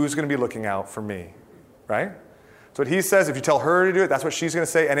 then who's going to be looking out for me, right? So what he says, if you tell her to do it, that's what she's going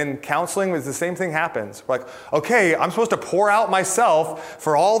to say. And in counseling, the same thing happens. We're like, okay, I'm supposed to pour out myself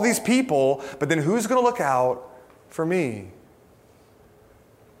for all these people, but then who's going to look out for me?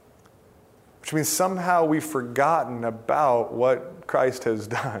 Which means somehow we've forgotten about what Christ has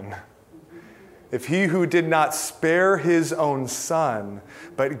done. If he who did not spare his own son,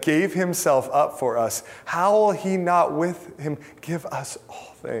 but gave himself up for us, how will he not with him give us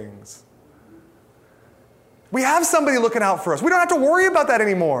all things? We have somebody looking out for us. We don't have to worry about that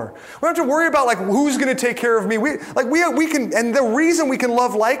anymore. We don't have to worry about who's going to take care of me. We can, and the reason we can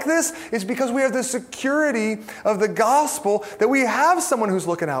love like this is because we have the security of the gospel that we have someone who's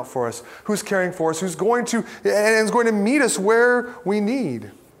looking out for us, who's caring for us, who's going to and is going to meet us where we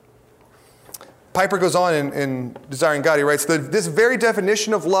need. Piper goes on in Desiring God. He writes, this very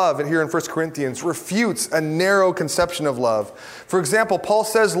definition of love here in 1 Corinthians refutes a narrow conception of love. For example, Paul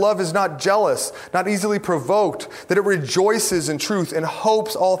says love is not jealous, not easily provoked, that it rejoices in truth and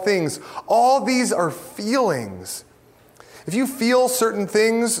hopes all things. All these are feelings. If you feel certain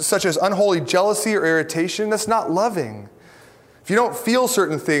things, such as unholy jealousy or irritation, that's not loving. If you don't feel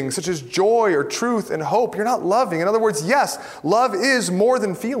certain things, such as joy or truth and hope, you're not loving. In other words, yes, love is more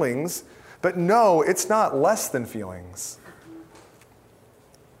than feelings, but no, it's not less than feelings.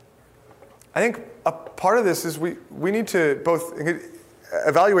 I think a part of this is we need to both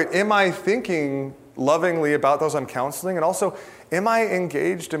evaluate, am I thinking lovingly about those I'm counseling? And also, am I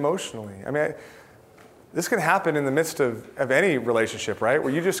engaged emotionally? I mean, this can happen in the midst of any relationship, right?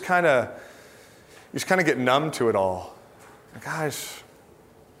 Where you just kind of get numb to it all. Gosh,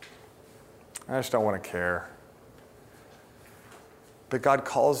 I just don't want to care. But God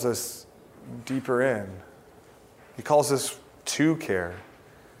calls us deeper in. He calls us to care.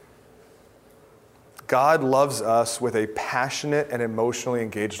 God loves us with a passionate and emotionally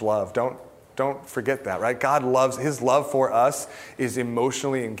engaged love. Don't forget that, right? His love for us is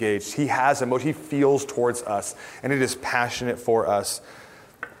emotionally engaged. He has emotion, he feels towards us, and it is passionate for us.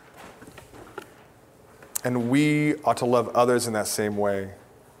 And we ought to love others in that same way.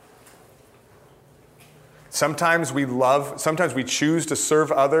 Sometimes we choose to serve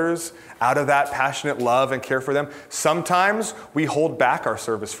others out of that passionate love and care for them. Sometimes we hold back our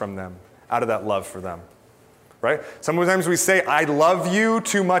service from them out of that love for them, right? Sometimes we say, I love you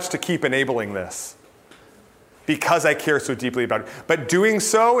too much to keep enabling this because I care so deeply about it. But doing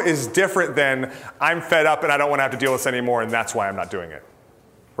so is different than I'm fed up and I don't want to have to deal with this anymore and that's why I'm not doing it,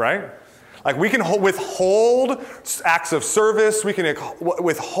 right? We can withhold acts of service. We can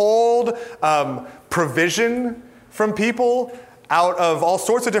withhold provision from people out of all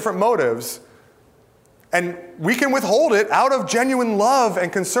sorts of different motives. And we can withhold it out of genuine love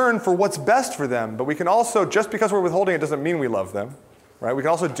and concern for what's best for them. But we can also, just because we're withholding it doesn't mean we love them, right? We can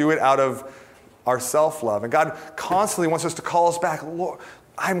also do it out of our self-love. And God constantly wants us to call us back. Lord,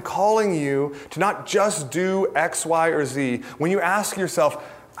 I'm calling you to not just do X, Y, or Z. When you ask yourself,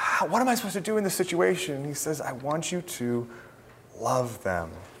 what am I supposed to do in this situation? He says, I want you to love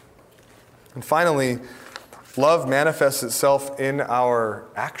them. And finally, love manifests itself in our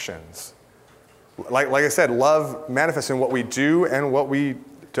actions. Like I said, love manifests in what we do and what we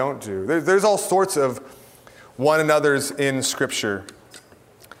don't do. There's all sorts of one another's in Scripture.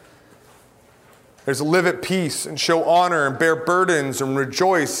 There's live at peace and show honor and bear burdens and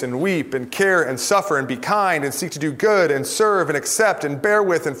rejoice and weep and care and suffer and be kind and seek to do good and serve and accept and bear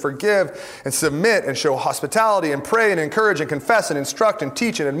with and forgive and submit and show hospitality and pray and encourage and confess and instruct and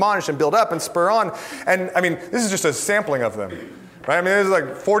teach and admonish and build up and spur on. And I mean, this is just a sampling of them, right? I mean,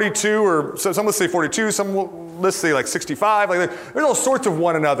 there's 42 or some lists say 42, some lists say 65. There's all sorts of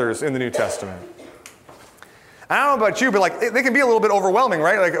one another's in the New Testament. I don't know about you, but they can be a little bit overwhelming,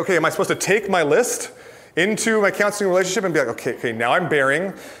 right? Okay, am I supposed to take my list into my counseling relationship and be okay, now I'm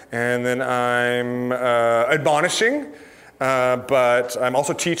bearing, and then I'm admonishing, but I'm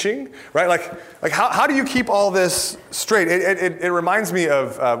also teaching, right? How do you keep all this straight? It reminds me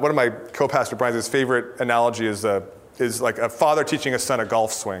of one of my co-pastor Brian's favorite analogy is like a father teaching a son a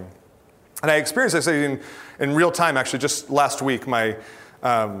golf swing. And I experienced this in real time, actually, just last week. My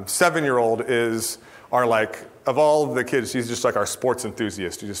 7-year-old is of all the kids, he's just like our sports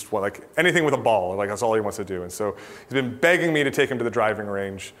enthusiast. He just like anything with a ball, like that's all he wants to do. And so he's been begging me to take him to the driving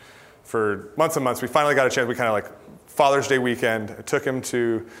range for months and months. We finally got a chance. We kind of like Father's Day weekend, I took him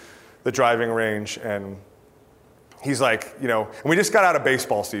to the driving range, and he's like, and we just got out of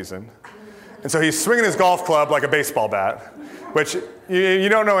baseball season. And so he's swinging his golf club like a baseball bat, which you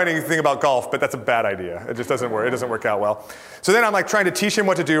don't know anything about golf, but that's a bad idea. It just doesn't work. It doesn't work out well. So then I'm like trying to teach him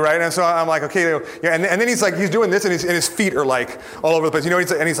what to do, right? And so I'm like, okay, and then he's like, he's doing this, and his feet are like all over the place.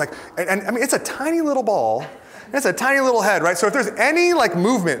 And he's like, and I mean, it's a tiny little ball. It's a tiny little head, right? So if there's any like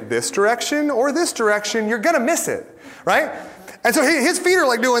movement this direction or this direction, you're gonna miss it, right? And so his feet are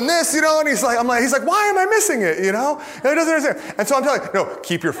like doing this, and he's like, why am I missing it, And he doesn't understand. And so I'm telling him, no,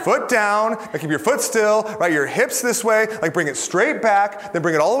 keep your foot down, keep your foot still, right? Your hips this way, like bring it straight back, then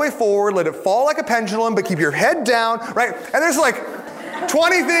bring it all the way forward, let it fall like a pendulum, but keep your head down, right? And there's like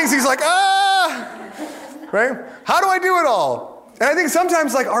 20 things, he's like, right? How do I do it all? And I think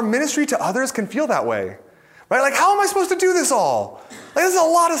sometimes like our ministry to others can feel that way, right? Like, how am I supposed to do this all? Like, this is a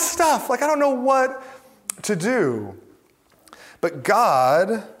lot of stuff. Like, I don't know what to do. But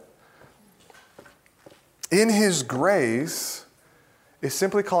God, in his grace, is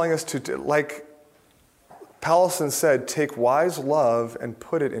simply calling us to, like Powelson said, take wise love and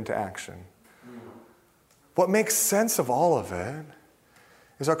put it into action. What makes sense of all of it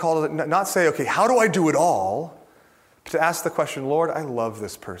is our call to not say, okay, how do I do it all? But to ask the question, Lord, I love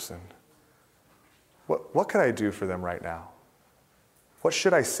this person. What can I do for them right now? What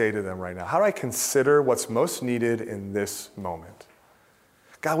should I say to them right now? How do I consider what's most needed in this moment?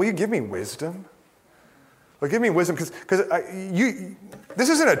 God, will you give me wisdom? Well, give me wisdom, because this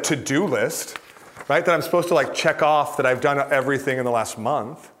isn't a to-do list, right, that I'm supposed to like check off that I've done everything in the last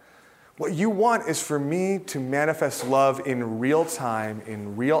month. What you want is for me to manifest love in real time,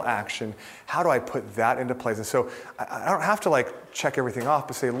 in real action. How do I put that into place? And so I don't have to like check everything off,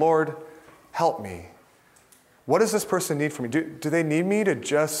 but say, Lord, help me. What does this person need from me? Do they need me to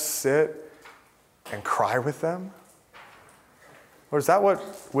just sit and cry with them? Or is that what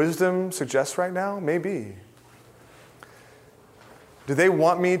wisdom suggests right now? Maybe. Do they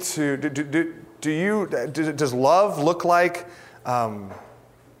want me to, does love look like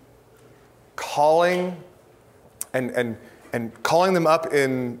calling and calling them up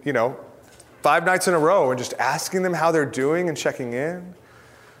in, 5 nights in a row and just asking them how they're doing and checking in?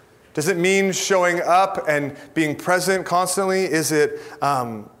 Does it mean showing up and being present constantly? Is it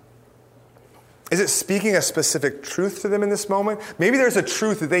speaking a specific truth to them in this moment? Maybe there's a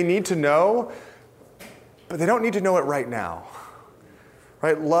truth that they need to know, but they don't need to know it right now.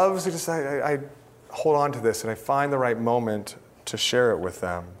 Right? Love's just, I hold on to this and I find the right moment to share it with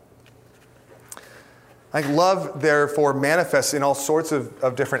them. Like love, therefore, manifests in all sorts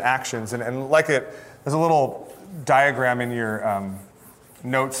of different actions. And like there's a little diagram in your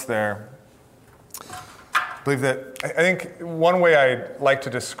notes there. I believe that, I think one way I'd like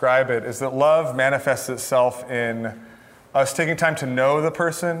to describe it is that love manifests itself in us taking time to know the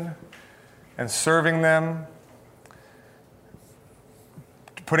person and serving them,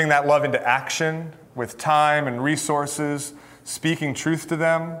 putting that love into action with time and resources, speaking truth to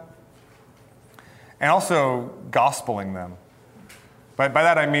them, and also gospeling them. By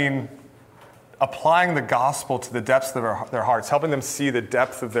that I mean applying the gospel to the depths of their hearts, helping them see the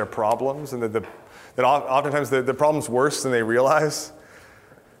depth of their problems, and that oftentimes the problem's worse than they realize,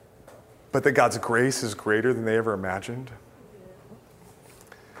 but that God's grace is greater than they ever imagined.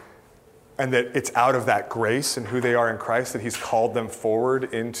 And that it's out of that grace and who they are in Christ that he's called them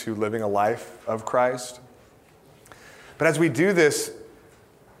forward into living a life of Christ. But as we do this,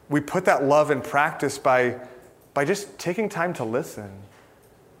 we put that love in practice by just taking time to listen.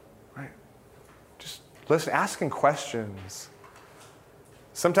 Listen, asking questions.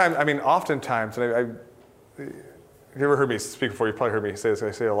 Sometimes, oftentimes, and you ever heard me speak before, you probably heard me say this,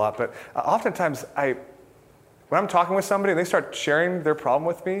 I say it a lot, but oftentimes when I'm talking with somebody and they start sharing their problem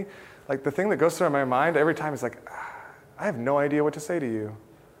with me, like the thing that goes through my mind every time is like, I have no idea what to say to you. And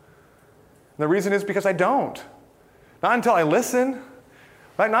the reason is because I don't. Not until I listen.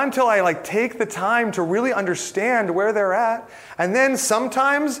 Right? Not until I take the time to really understand where they're at. And then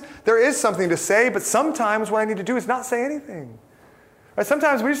sometimes there is something to say, but sometimes what I need to do is not say anything. Right?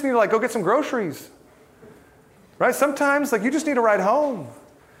 Sometimes we just need to go get some groceries. Right? Sometimes you just need a ride home.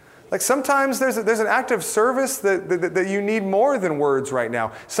 Sometimes there's an act of service that you need more than words right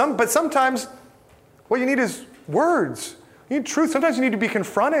now. But sometimes what you need is words. You need truth. Sometimes you need to be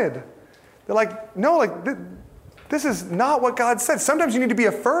confronted. They're no, this is not what God said. Sometimes you need to be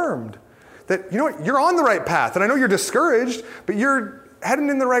affirmed. that, you know what, you're on the right path. And I know you're discouraged, but you're heading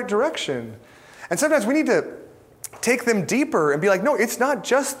in the right direction. And sometimes we need to take them deeper and be like, no, it's not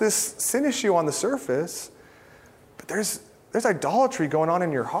just this sin issue on the surface, but there's idolatry going on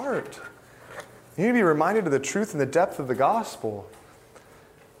in your heart. You need to be reminded of the truth and the depth of the gospel.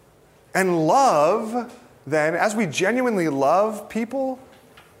 And love, then, as we genuinely love people,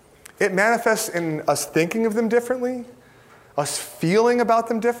 it manifests in us thinking of them differently, us feeling about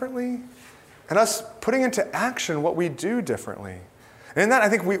them differently, and us putting into action what we do differently. And in that, I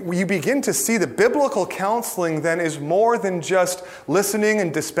think we begin to see that biblical counseling then is more than just listening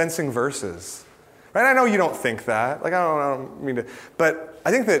and dispensing verses. Right? I know you don't think that. Like, I don't mean to. But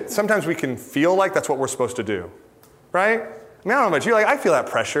I think that sometimes we can feel like that's what we're supposed to do. Right? I mean, I don't know about you. Like, I feel that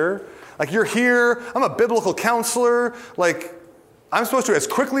pressure. Like, you're here. I'm a biblical counselor. Like, I'm supposed to, as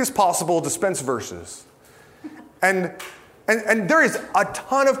quickly as possible, dispense verses. And there is a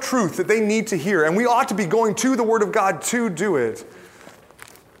ton of truth that they need to hear. And we ought to be going to the Word of God to do it.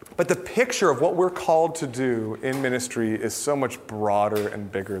 But the picture of what we're called to do in ministry is so much broader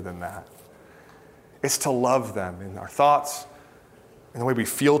and bigger than that. It's to love them in our thoughts, in the way we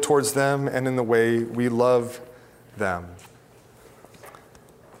feel towards them, and in the way we love them.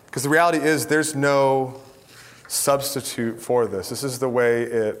 Because the reality is there's no substitute for this. This is the way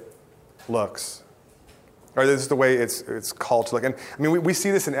it looks. Or this is the way it's called to look. And I mean, we see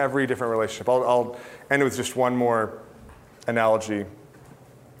this in every different relationship. I'll end with just one more analogy.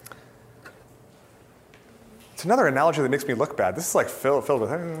 It's another analogy that makes me look bad. This is like filled with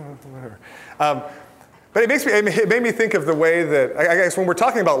whatever. But it made me think of the way that, I guess when we're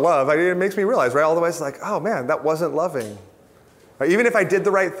talking about love, it makes me realize, right, all the way it's like, oh man, that wasn't loving. Right? Even if I did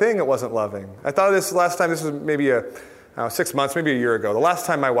the right thing, it wasn't loving. I thought of this last time, this was maybe 6 months, maybe a year ago. The last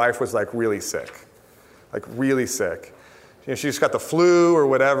time my wife was like really sick. Like really sick. You know, she just got the flu or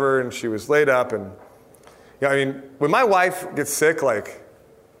whatever, and she was laid up. And you know, I mean, when my wife gets sick, like,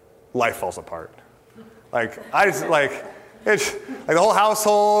 life falls apart. Like, I just, like, it's like the whole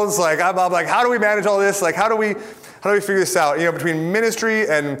household's like, I'm like, how do we manage all this? Like, how do we figure this out? You know, between ministry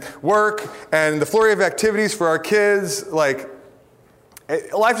and work and the flurry of activities for our kids, like,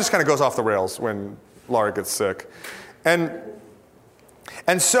 life just kind of goes off the rails when Laura gets sick.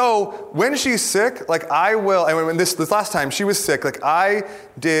 And so when she's sick, like, I will, and when this last time she was sick, like, I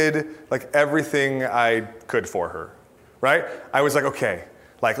did like everything I could for her, right? I was like, okay,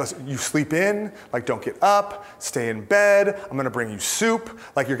 like, you sleep in, like, don't get up, stay in bed, I'm gonna bring you soup,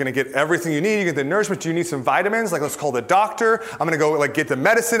 like, you're gonna get everything you need, you get the nourishment, do you need some vitamins? Like, let's call the doctor, I'm gonna go, like, get the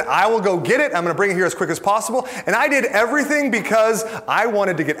medicine, I will go get it, I'm gonna bring it here as quick as possible, and I did everything because I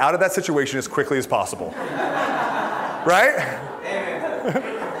wanted to get out of that situation as quickly as possible. Right?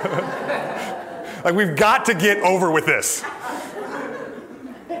 Like, we've got to get over with this.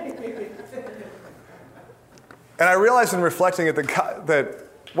 And I realized in reflecting that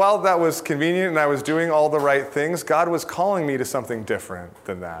while that was convenient and I was doing all the right things, God was calling me to something different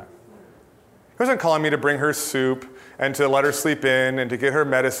than that. He wasn't calling me to bring her soup and to let her sleep in and to get her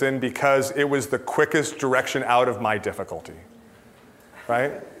medicine because it was the quickest direction out of my difficulty,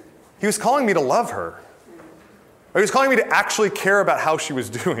 right? He was calling me to love her. He was calling me to actually care about how she was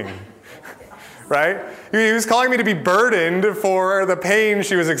doing, right? He was calling me to be burdened for the pain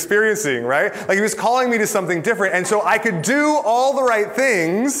she was experiencing, right? Like, he was calling me to something different. And so I could do all the right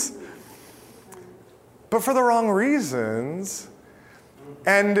things, but for the wrong reasons.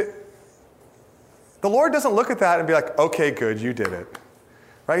 And the Lord doesn't look at that and be like, okay, good, you did it.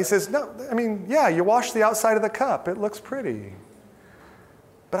 Right? He says, no, I mean, yeah, you washed the outside of the cup. It looks pretty.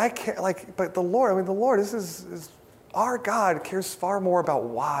 But I can't, like, but the Lord, this is our God cares far more about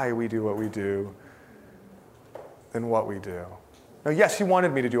why we do what we do than what we do. Now, yes, he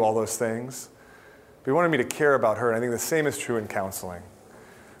wanted me to do all those things, but he wanted me to care about her, and I think the same is true in counseling.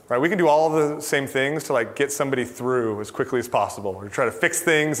 Right? We can do all the same things to, like, get somebody through as quickly as possible, or try to fix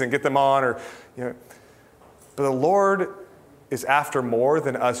things and get them on, or, you know. But the Lord is after more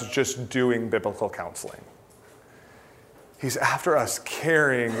than us just doing biblical counseling. He's after us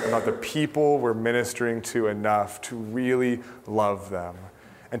caring about the people we're ministering to enough to really love them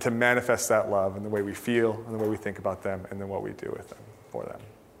and to manifest that love in the way we feel and the way we think about them and then what we do with them, for them.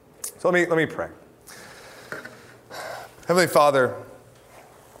 So let me pray. Heavenly Father,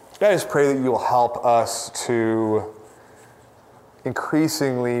 I just pray that you will help us to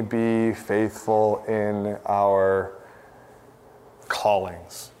increasingly be faithful in our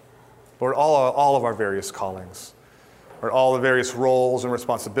callings. Lord, all of our various callings. Lord, all the various roles and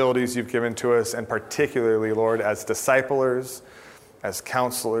responsibilities you've given to us, and particularly, Lord, as disciplers, as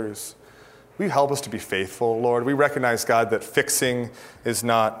counselors, will you help us to be faithful, Lord? We recognize, God, that fixing is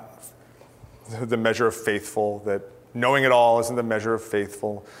not the measure of faithful, that knowing it all isn't the measure of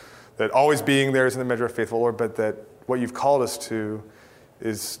faithful, that always being there isn't the measure of faithful, Lord, but that what you've called us to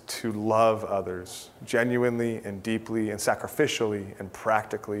is to love others genuinely and deeply and sacrificially and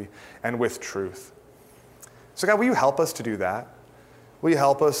practically and with truth. So God, will you help us to do that? Will you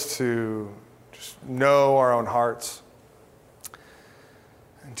help us to just know our own hearts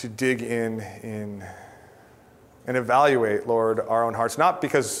and to dig in and evaluate, Lord, our own hearts, not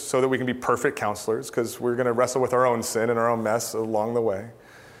because so that we can be perfect counselors, because we're going to wrestle with our own sin and our own mess along the way,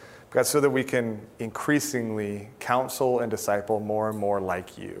 God, so that we can increasingly counsel and disciple more and more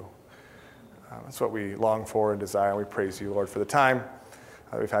like you. That's what we long for and desire, and we praise you, Lord, for the time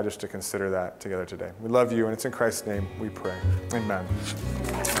we've had just to consider that together today. We love you, and it's in Christ's name we pray. Amen.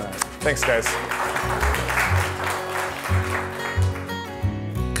 Thanks, guys.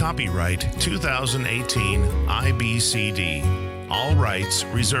 Copyright 2018 IBCD. All rights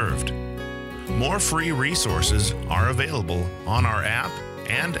reserved. More free resources are available on our app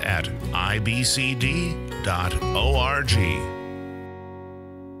and at ibcd.org.